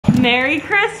Merry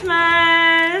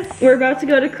Christmas! We're about to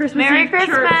go to Christmas Eve church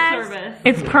service.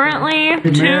 It's currently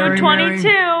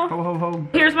 2:22. Ho, ho, ho.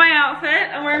 Here's my outfit.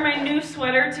 I'm wearing my new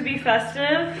sweater to be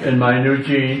festive. And my new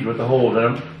jeans with the holes in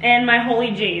them. And my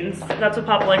holy jeans. That's what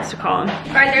Papa likes to call them.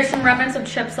 Alright, there's some remnants of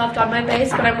chips left on my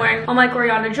base, but I'm wearing all my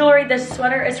Gloriana jewelry. This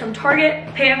sweater is from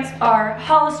Target. Pants are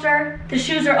Hollister. The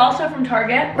shoes are also from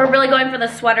Target. We're really going for the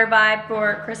sweater vibe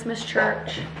for Christmas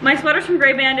church. My sweater's from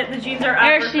Grey Bandit. The jeans are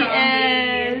Abercrombie.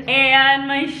 There she is. And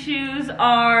my shoes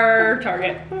are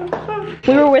Target.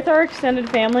 We were with our extended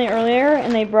family earlier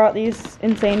and they brought these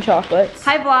insane chocolates.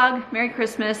 Hi vlog, Merry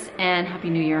Christmas and Happy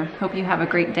New Year. Hope you have a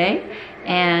great day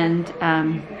and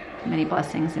many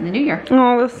blessings in the new year.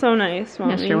 Oh, that's so nice,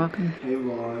 Mommy. Yes, you're welcome. Hey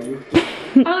vlog.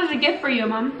 Oh, there's a gift for you,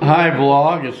 Mom. Hi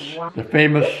vlog, it's the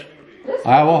famous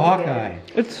Iowa Hawkeye.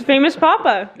 It's famous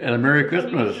Papa. And a Merry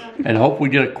Christmas. And hope we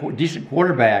get a decent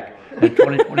quarterback in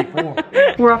 2024.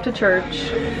 We're off to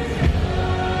church.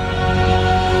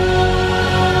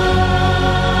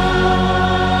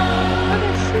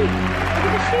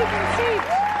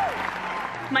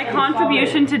 My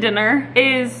contribution to dinner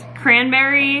is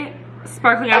cranberry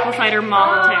sparkling apple cider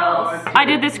mocktails. I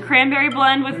did this cranberry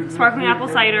blend with sparkling apple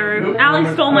cider.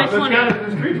 Allie stole my 20.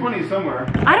 There's 320 somewhere.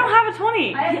 I don't have a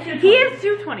 20. He has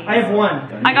 220s. I have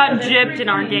one. I got gypped in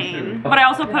our game. But I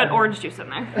also put orange juice in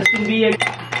there. This can be a...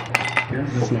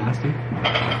 That's nasty.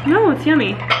 No, it's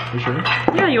yummy. You sure?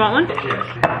 Yeah, you want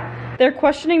one? They're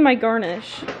questioning my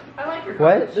garnish.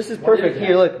 What? This is perfect.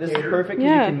 Here, look. This is perfect.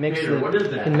 Yeah. You can mix with.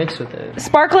 You can mix with it.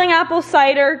 Sparkling apple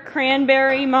cider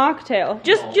cranberry mocktail.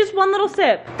 Just one little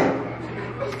sip.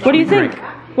 What do you think?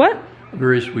 What? A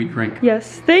very sweet drink.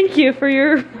 Yes. Thank you for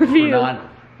your review. For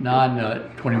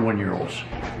non-21-year-olds.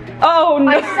 Oh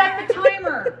no. I set the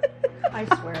timer. I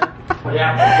swear.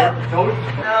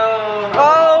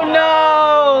 Oh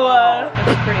no.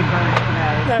 That's pretty burnt,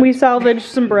 guys. We salvaged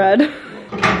some bread.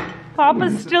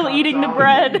 Papa's still eating the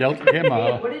bread. Delta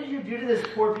Gamma. What did you do to this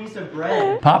poor piece of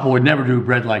bread? Papa would never do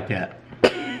bread like that.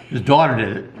 His daughter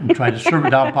did it and tried to serve it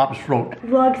down Papa's throat.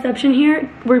 Vlogception here.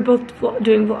 We're both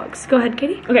doing vlogs. Go ahead,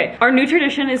 Katie. Okay, our new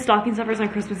tradition is stocking stuffers on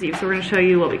Christmas Eve, so we're gonna show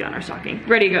you what we got in our stocking.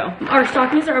 Ready to go. Our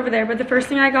stockings are over there, but the first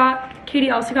thing I got, Katie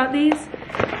also got these,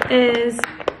 is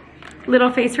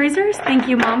little face razors. Thank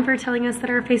you, Mom, for telling us that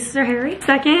our faces are hairy.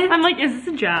 Second, I'm like, is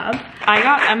this a jab? I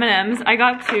got M&Ms. I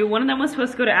got two. One of them was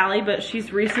supposed to go to Allie, but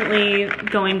she's recently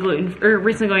going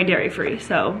dairy free,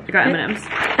 so I got M&Ms.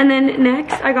 And then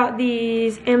next, I got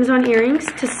these Amazon earrings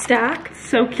to stack.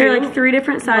 So cute. They're like 3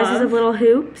 different sizes of little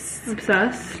hoops.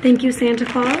 Obsessed. Thank you, Santa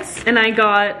Claus. And I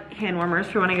got hand warmers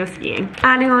for when I go skiing.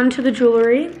 Adding on to the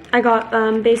jewelry, I got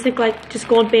basic like just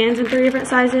gold bands in 3 different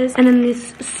sizes, and then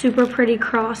this super pretty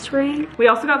cross ring. We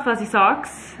also got fuzzy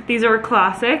socks. These are a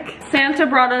classic. Santa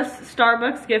brought us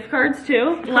Starbucks gift cards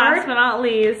too. Last but not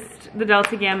least, the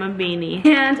Delta Gamma beanie.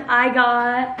 And I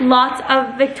got lots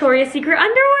of Victoria's Secret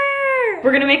underwear.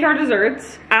 We're gonna make our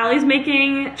desserts. Allie's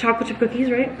making chocolate chip cookies,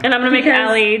 right? And I'm gonna make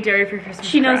Allie dairy-free Christmas.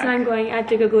 She knows that I'm going at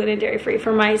to go gluten and dairy-free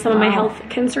for some of my health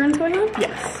concerns going on.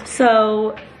 Yes.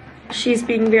 So she's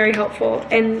being very helpful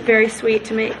and very sweet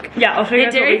to make. Yeah, I'll show you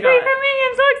dairy-free for me.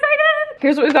 I'm so excited.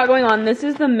 Here's what we've got going on. This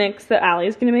is the mix that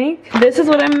Allie's gonna make. This is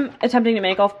what I'm attempting to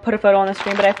make. I'll put a photo on the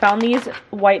screen, but I found these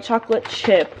white chocolate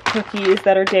chip cookies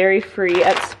that are dairy-free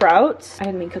at Sprouts. I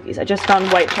didn't mean cookies, I just found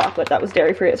white chocolate that was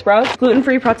dairy-free at Sprouts.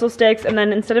 Gluten-free pretzel sticks, and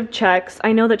then instead of Chex,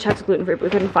 I know that Chex is gluten-free, but we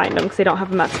couldn't find them because they don't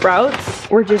have them at Sprouts.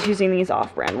 We're just using these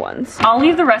off-brand ones. I'll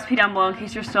leave the recipe down below in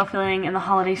case you're still feeling in the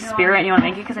holiday spirit and you wanna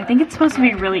make it, because I think it's supposed to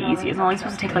be really easy. It's only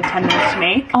supposed to take like 10 minutes to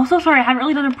make. Also, sorry, I haven't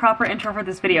really done a proper intro for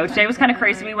this video. Today was kind of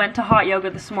crazy. We went to hot yoga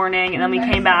this morning, and then we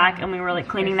came back and we were like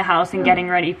cleaning the house and getting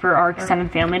ready for our extended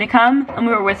family to come, and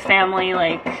we were with family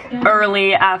like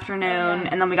early afternoon,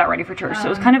 and then we got ready for church. So it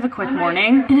was kind of a quick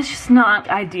morning, and it's just not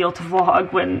ideal to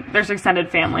vlog when there's extended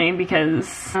family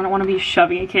because I don't want to be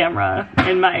shoving a camera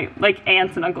in my like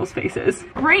aunts and uncles' faces.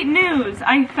 Great news,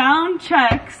 I found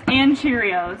Chex and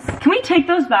Cheerios. Can we take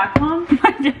those back, Mom?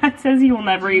 My dad says he will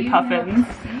never eat puffins.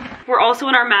 We're also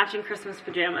in our matching Christmas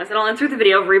pajamas, and I'll insert the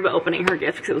video of Reba opening her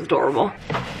gift because it was adorable. Look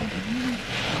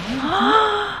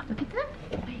at that.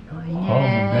 Oh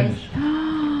my goodness.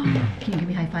 Can you give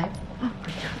me a high five? Oh,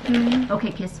 good job.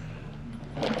 Okay, kiss.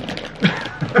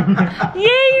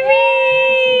 Yay,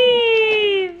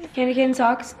 Reeve! Candy cane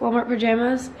socks, Walmart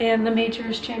pajamas, and the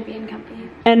Nature's Champion Company.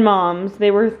 And Mom's.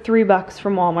 They were $3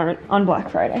 from Walmart on Black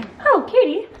Friday. Oh,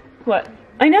 Katie. What?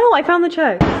 I know, I found the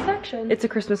check. Section. It's a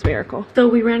Christmas miracle. So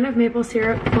we ran out of maple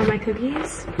syrup for my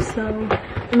cookies, so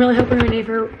I'm really hoping my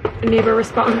neighbor neighbor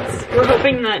response. We're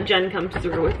hoping that Jen comes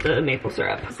through with the maple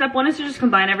syrup. Step 1 is to just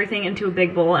combine everything into a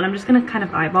big bowl, and I'm just gonna kind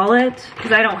of eyeball it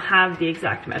because I don't have the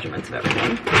exact measurements of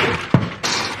everything.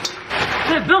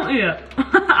 Hey, don't eat it.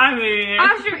 I mean,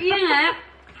 As you're eating it.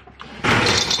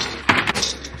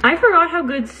 I forgot how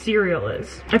good cereal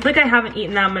is. I feel like I haven't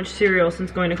eaten that much cereal since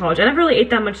going to college. I never really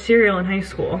ate that much cereal in high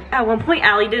school. At one point,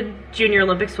 Allie did junior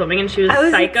Olympic swimming and she was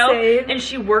psycho. Insane. And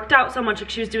she worked out so much,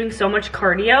 like she was doing so much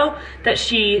cardio that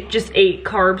she just ate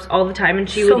carbs all the time, and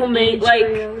she would eat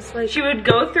like she would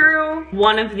go through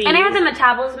one of these. And I had the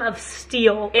metabolism of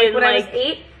steel. In when like, I was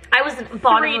 8, I was a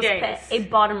bottomless pit. A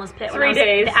bottomless pit. 3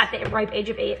 days. At the ripe age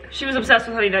of 8. She was obsessed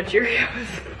with Honey Nut Cheerios.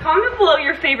 Comment below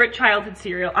your favorite childhood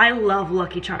cereal. I love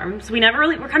Lucky Charms. We're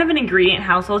kind of an ingredient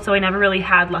household, so I never really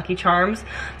had Lucky Charms.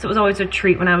 So it was always a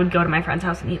treat when I would go to my friend's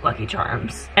house and eat Lucky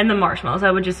Charms. And the marshmallows,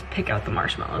 I would just pick out the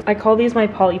marshmallows. I call these my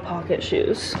Polly Pocket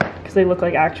shoes because they look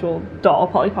like actual doll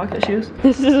Polly Pocket shoes.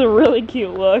 This is a really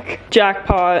cute look.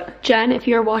 Jackpot. Jen, if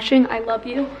you're watching, I love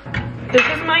you. This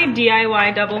is my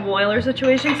DIY double boiler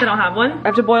situation because I don't have one. I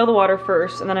have to boil the water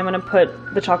first, and then I'm gonna put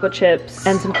the chocolate chips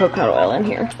and some coconut oil in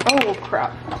here. Oh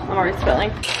crap, I'm already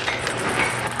spilling.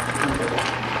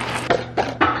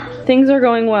 Things are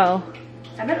going well.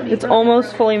 It's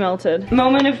almost fully melted.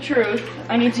 Moment of truth.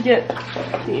 I need to get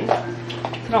these so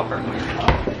don't burn myself.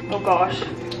 Oh gosh.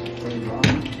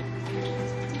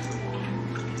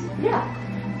 Yeah.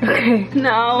 Okay,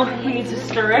 now we need to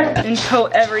stir it and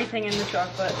coat everything in the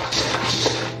chocolate.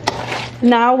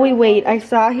 Now we wait. I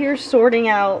sat here sorting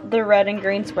out the red and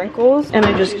green sprinkles and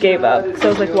I just gave up. So I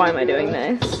was like, why am I doing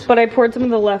this? But I poured some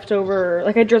of the leftover,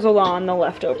 like I drizzled on the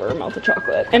leftover melted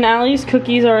chocolate. And Allie's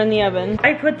cookies are in the oven.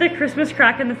 I put the Christmas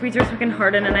crack in the freezer so it can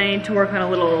harden, and I need to work on a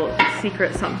little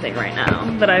secret something right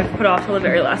now that I've put off till the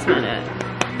very last minute.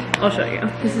 I'll show you.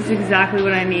 This is exactly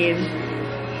what I need.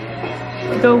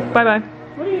 Go, bye-bye.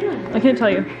 What are you doing? I can't tell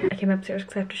you. I came upstairs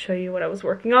because I have to show you what I was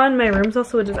working on. My room's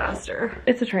also a disaster.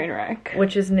 It's a train wreck,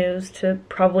 which is news to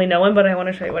probably no one, but I want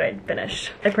to show you what I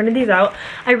finished. I printed these out.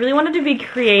 I really wanted to be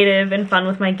creative and fun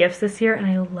with my gifts this year, and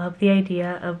I love the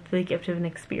idea of the gift of an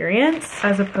experience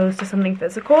as opposed to something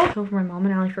physical. So for my mom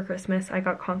and Allie for Christmas, I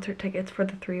got concert tickets for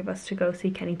the 3 of us to go see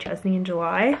Kenny Chesney in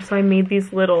July. So I made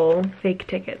these little fake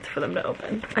tickets for them to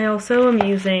open. I also am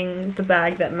using the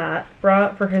bag that Matt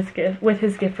brought for his gift, with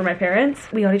his gift for my parents.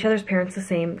 We got each other's parents the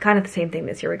same thing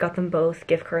this year. We got them both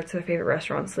gift cards to their favorite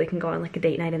restaurants so they can go on like a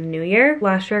date night in the new year.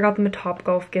 Last year I got them a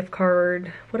Topgolf gift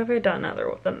card. What have I done other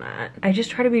than that? I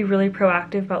just try to be really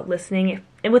proactive about listening,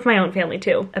 and with my own family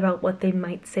too, about what they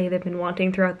might say they've been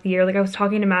wanting throughout the year. Like I was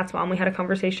talking to Matt's mom, we had a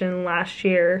conversation last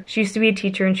year. She used to be a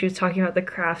teacher and she was talking about the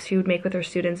crafts she would make with her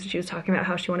students, and she was talking about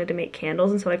how she wanted to make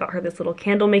candles, and so I got her this little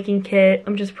candle making kit.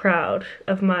 I'm just proud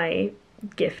of my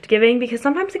gift giving because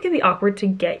sometimes it can be awkward to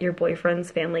get your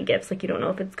boyfriend's family gifts. Like you don't know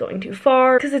if it's going too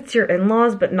far because it's your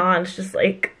in-laws, but not, it's just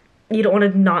like you don't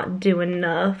want to not do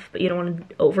enough, but you don't want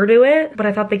to overdo it. But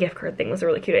I thought the gift card thing was a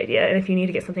really cute idea, and if you need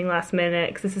to get something last minute,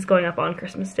 because this is going up on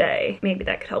Christmas Day, maybe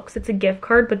that could help because it's a gift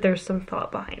card, but there's some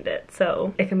thought behind it,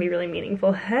 so it can be really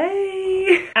meaningful.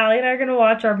 Hey! Allie and I are gonna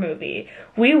watch our movie.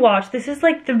 We watched, this is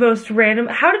like the most random,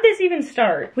 how did this even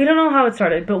start? We don't know how it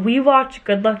started, but we watch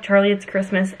Good Luck Charlie, It's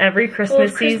Christmas every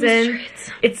Christmas season.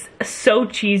 It's so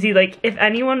cheesy. Like if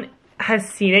anyone has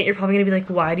seen it, you're probably gonna be like,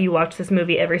 why do you watch this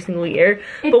movie every single year?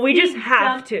 But we just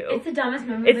have to. It's the dumbest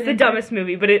movie. It's the dumbest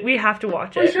movie, but we have to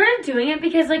watch it. We started doing it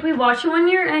because like we watched it one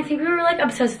year, and I think we were like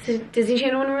obsessed with Disney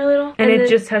Channel when we were little. And it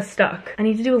just has stuck. I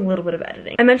need to do a little bit of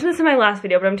editing. I mentioned this in my last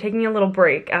video, but I'm taking a little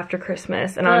break after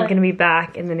Christmas, and I'm gonna be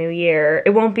back in the new year.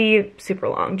 It won't be super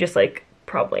long, just like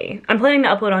probably. I'm planning to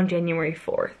upload on January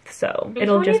 4th, so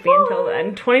it'll just be until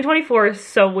then. 2024 is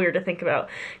so weird to think about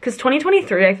because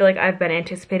 2023 I feel like I've been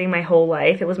anticipating my whole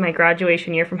life. It was my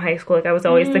graduation year from high school. Like I was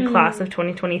always the class of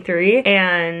 2023,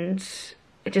 and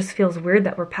it just feels weird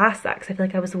that we're past that because I feel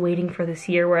like I was waiting for this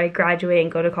year where I graduate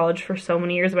and go to college for so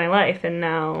many years of my life, and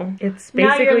now it's basically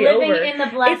now you're living over. In the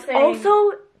blessing. It's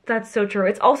also, that's so true.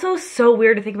 It's also so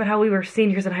weird to think about how we were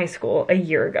seniors in high school a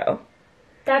year ago.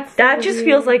 That just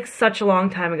feels like such a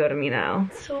long time ago to me now.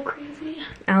 So crazy.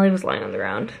 Allie was lying on the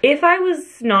ground. If I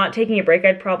was not taking a break,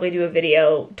 I'd probably do a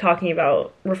video talking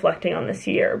about reflecting on this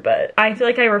year, but I feel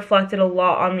like I reflected a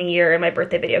lot on the year in my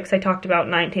birthday video because I talked about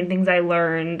 19 things I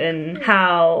learned and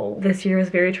how this year was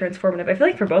very transformative. I feel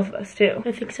like for both of us too.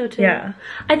 I think so too. Yeah.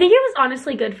 I think it was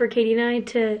honestly good for Katie and I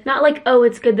to, not like, oh,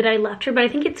 it's good that I left her, but I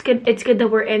think it's good that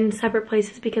we're in separate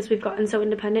places because we've gotten so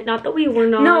independent. Not that we were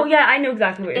not. No, yeah, I know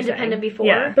exactly what you're independent saying. before.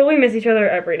 Yeah, but we miss each other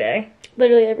every day.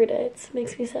 Literally every day. It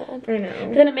makes me sad. I know.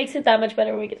 But then it makes it that much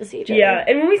better when we get to see each other. Yeah,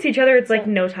 and when we see each other, it's like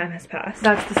no time has passed.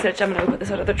 That's the stitch. I'm gonna put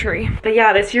this under the tree. But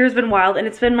yeah, this year has been wild, and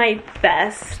it's been my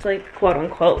best, like, quote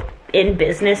unquote, in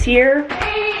business year.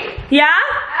 Hey! Yeah?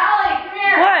 Allie, come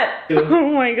here! What?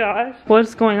 Oh my gosh.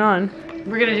 What's going on?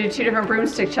 We're gonna do 2 different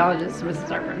broomstick challenges. This is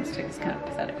our broomstick. It's kind of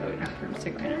pathetic, but we don't have a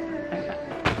broomstick right now.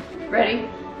 Okay. Ready?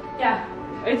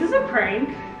 Yeah. Is this a prank?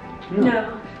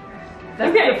 No.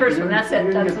 That's the first one. That's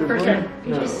it. That's the first one.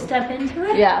 You just step into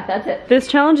it? Yeah, that's it. This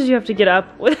challenge is you have to get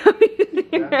up without using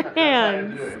your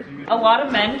hands. A lot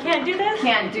of men can't do this?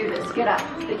 Can't do this. Get up.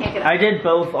 They can't get up. I did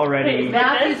both already.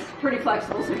 Matt is pretty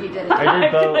flexible, so he did it. I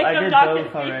did both. like I I'm did not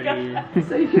both gonna already.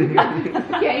 So you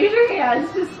can't use your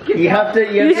hands. Just get You have to.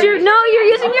 You have Use your, no, you're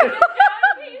using your.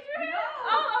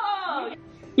 Oh.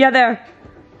 Yeah, there.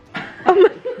 Oh my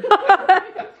god.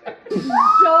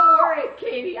 Don't worry,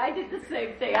 Katie. I did the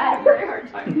same thing. I had a very hard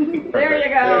time. There you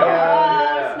go.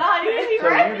 It's not easy,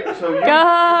 right?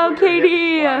 Go,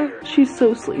 Katie! She's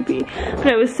so sleepy. But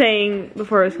I was saying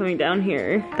before I was coming down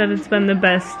here that it's been the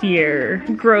best year,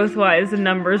 growth-wise and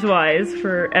numbers-wise,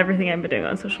 for everything I've been doing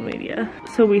on social media.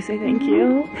 So we say thank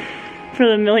you for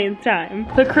the millionth time.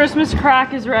 The Christmas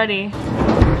crack is ready.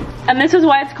 And this is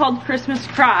why it's called Christmas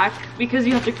crack, because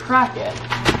you have to crack it.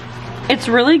 It's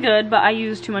really good, but I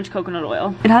use too much coconut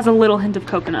oil. It has a little hint of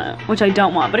coconut, which I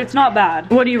don't want, but it's not bad.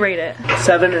 What do you rate it?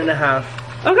 7.5.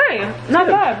 Okay, not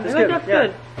bad. I think that's yeah.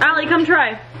 good. Allie, come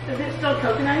try. Is it still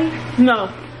coconutty? No.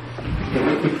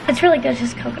 It's really good, it's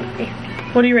just coconutty.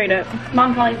 What do you rate it?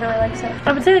 Mom probably really likes it.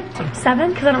 I would say like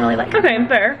 7, because I don't really like it. Okay,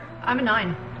 fair. I'm a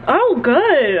 9. Oh,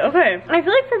 good. Okay. I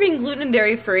feel like for being gluten and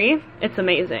dairy free, it's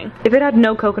amazing. If it had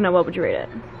no coconut, what would you rate it?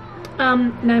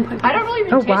 9.5. I don't really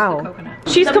even taste the coconut.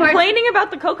 She's The part- complaining about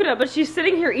the coconut, but she's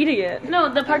sitting here eating it.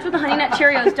 No, the parts with the Honey Nut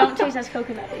Cheerios don't taste as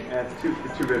coconutty. Yeah, it's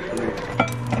too big for me.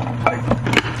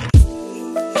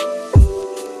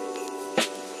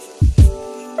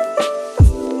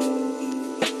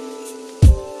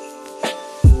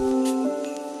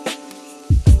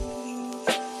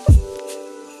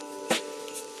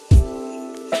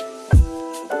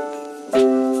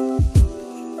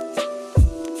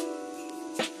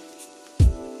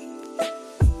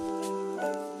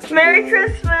 Merry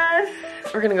Christmas!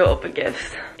 We're gonna go open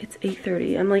gifts. It's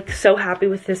 8:30. I'm like so happy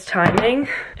with this timing.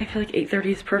 I feel like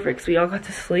 8:30 is perfect, so we all got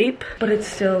to sleep, but it's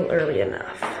still early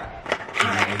enough.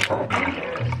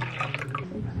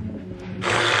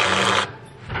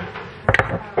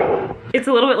 It's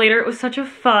a little bit later. It was such a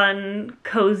fun,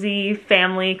 cozy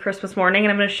family Christmas morning,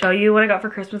 and I'm gonna show you what I got for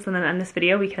Christmas and then end this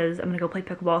video because I'm gonna go play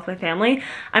pickleball with my family.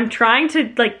 I'm trying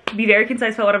to like be very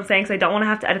concise about what I'm saying because I don't want to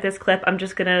have to edit this clip. I'm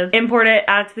just gonna import it,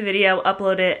 add it to the video,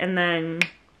 upload it, and then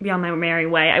be on my merry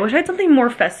way. I wish I had something more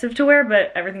festive to wear,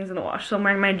 but everything's in the wash. So I'm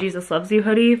wearing my Jesus Loves You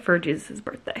hoodie for Jesus'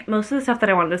 birthday. Most of the stuff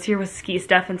that I wanted this year was ski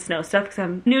stuff and snow stuff because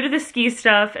I'm new to the ski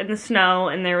stuff and the snow,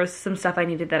 and there was some stuff I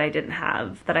needed that I didn't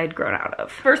have that I'd grown out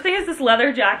of. First thing is this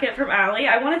leather jacket from Allie.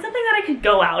 I wanted something that I could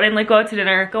go out and like go out to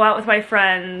dinner, go out with my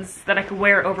friends, that I could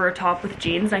wear over a top with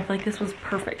jeans. And I feel like this was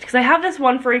perfect because I have this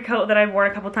one furry coat that I've worn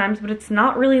a couple times, but it's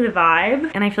not really the vibe.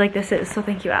 And I feel like this is, so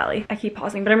thank you, Allie. I keep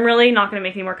pausing, but I'm really not gonna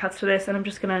make any more cuts to this and I'm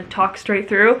just gonna talk straight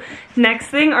through. Next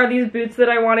thing are these boots that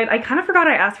I wanted. I kind of forgot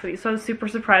I asked for these, so I was super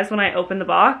surprised when I opened the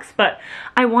box, but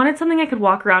I wanted something I could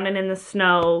walk around in the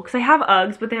snow because I have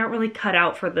Uggs, but they aren't really cut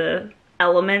out for the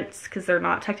elements because they're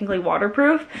not technically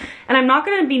waterproof, and I'm not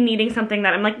going to be needing something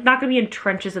that I'm like not going to be in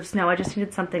trenches of snow. I just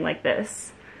needed something like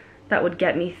this that would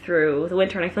get me through the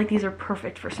winter, and I feel like these are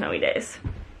perfect for snowy days.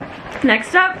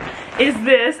 Next up is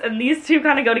this, and these two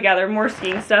kind of go together, more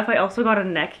skiing stuff. I also got a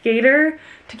neck gaiter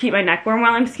to keep my neck warm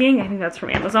while I'm skiing. I think that's from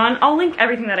Amazon. I'll link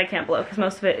everything that I can below because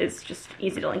most of it is just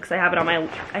easy to link because I have it on my,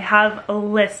 I have a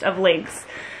list of links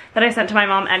that I sent to my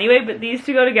mom anyway, but these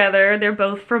two go together. They're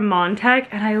both from Montec,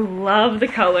 and I love the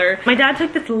color. My dad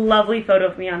took this lovely photo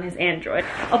of me on his Android.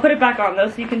 I'll put it back on though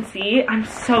so you can see. I'm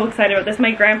so excited about this.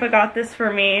 My grandpa got this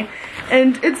for me,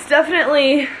 and it's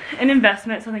definitely an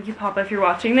investment, so thank you, Papa, if you're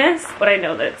watching this, but I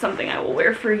know that it's something I will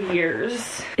wear for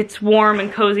years. It's warm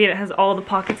and cozy, and it has all the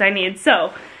pockets I need.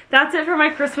 So that's it for my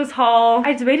Christmas haul.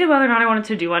 I debated whether or not I wanted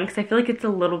to do one because I feel like it's a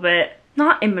little bit,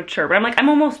 not immature, but I'm like, I'm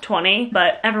almost 20,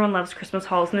 but everyone loves Christmas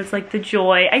hauls, and it's like the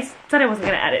joy. I said I wasn't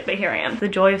gonna edit, but here I am. The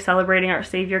joy of celebrating our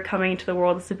Savior coming into the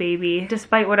world as a baby.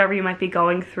 Despite whatever you might be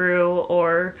going through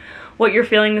or what you're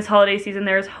feeling this holiday season,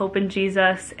 there's hope in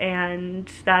Jesus,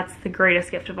 and that's the greatest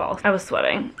gift of all. I was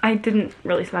sweating. I didn't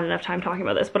really spend enough time talking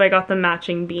about this, but I got the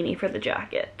matching beanie for the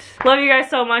jacket. Love you guys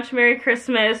so much. Merry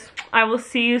Christmas. I will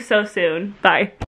see you so soon. Bye.